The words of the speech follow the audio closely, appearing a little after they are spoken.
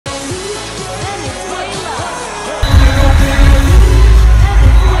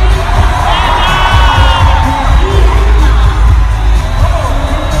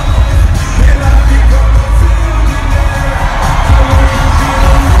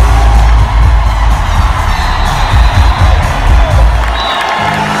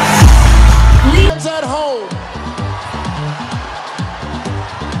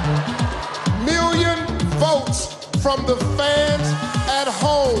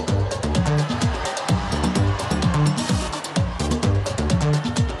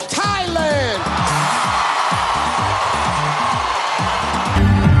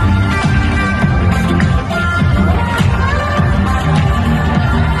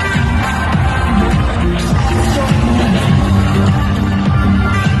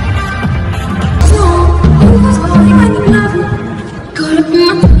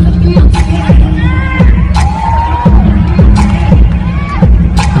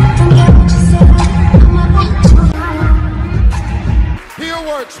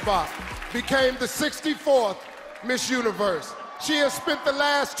Habach became the 64th Miss Universe. She has spent the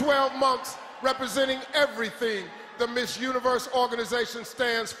last 12 months representing everything the Miss Universe organization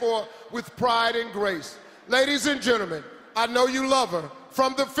stands for with pride and grace. Ladies and gentlemen, I know you love her.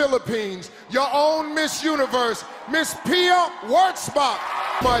 From the Philippines, your own Miss Universe, Miss Pia Wurtzbach.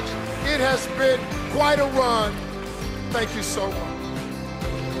 It has been quite a run. Thank you so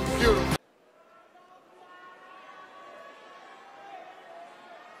much. Beautiful.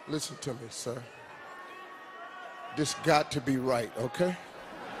 Listen to me, sir. This got to be right, okay?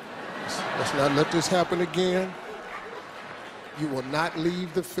 Let's not let this happen again. You will not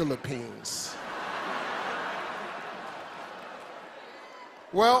leave the Philippines.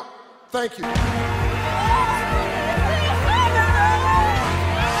 Well, thank you.